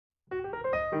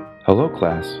Hello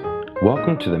class,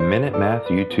 welcome to the Minute Math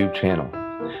YouTube channel.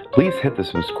 Please hit the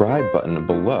subscribe button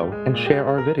below and share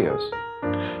our videos.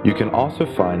 You can also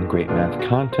find great math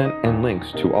content and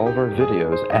links to all of our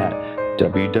videos at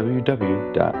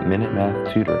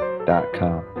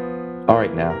www.minutemathtutor.com.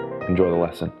 Alright now, enjoy the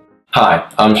lesson.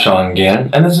 Hi, I'm Sean Gann,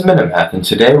 and this is Minute Math, and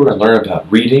today we're going to learn about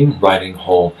reading, writing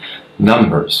whole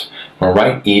numbers. We'll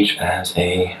write each as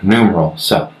a numeral.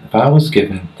 So, if I was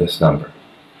given this number,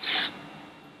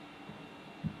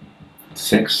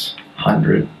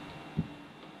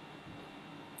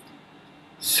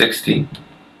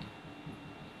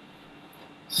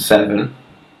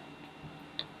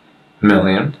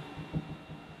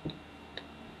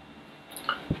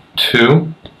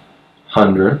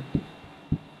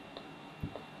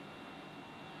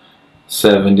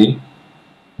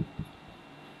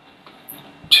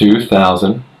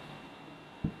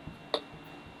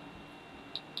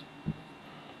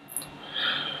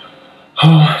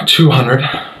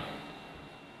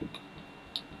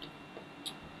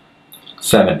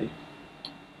 270.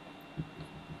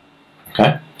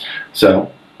 Okay,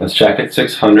 so let's check it.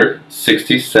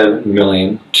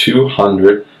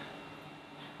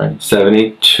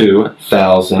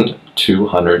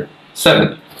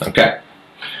 667,272,270. Okay,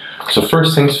 so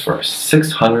first things first,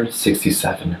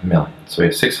 667 million. So we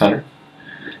have 600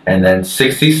 and then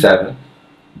 67,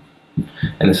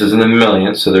 and this is in the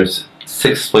millions, so there's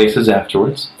 6 places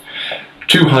afterwards.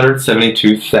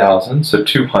 272,000, so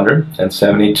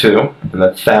 272 in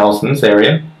the thousands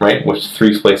area, right, which is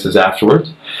 3 places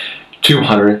afterwards.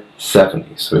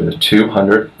 270, so we have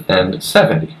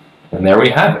 270, and there we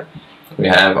have it. We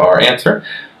have our answer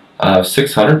of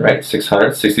 600, right,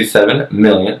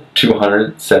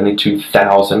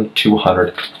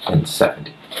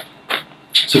 667,272,270.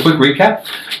 So quick recap,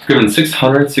 given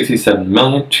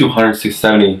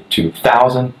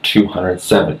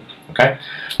 667,272,270, okay?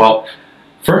 Well,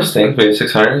 first thing, we have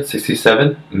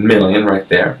 667 million right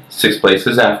there, 6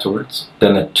 places afterwards,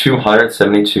 then the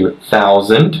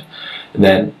 272,000, and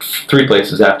then 3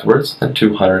 places afterwards, and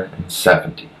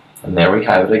 270. And there we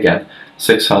have it again,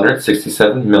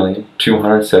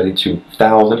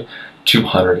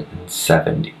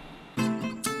 667,272,270.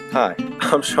 Hi,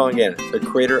 I'm Sean Gann, the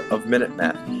creator of Minute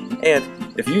Math, and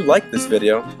if you like this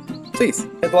video, please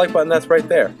hit the like button that's right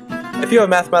there. If you have a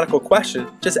mathematical question,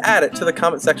 just add it to the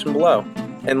comment section below.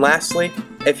 And lastly,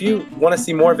 if you want to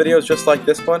see more videos just like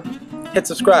this one, hit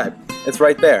subscribe. It's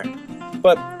right there.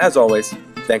 But as always,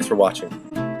 thanks for watching.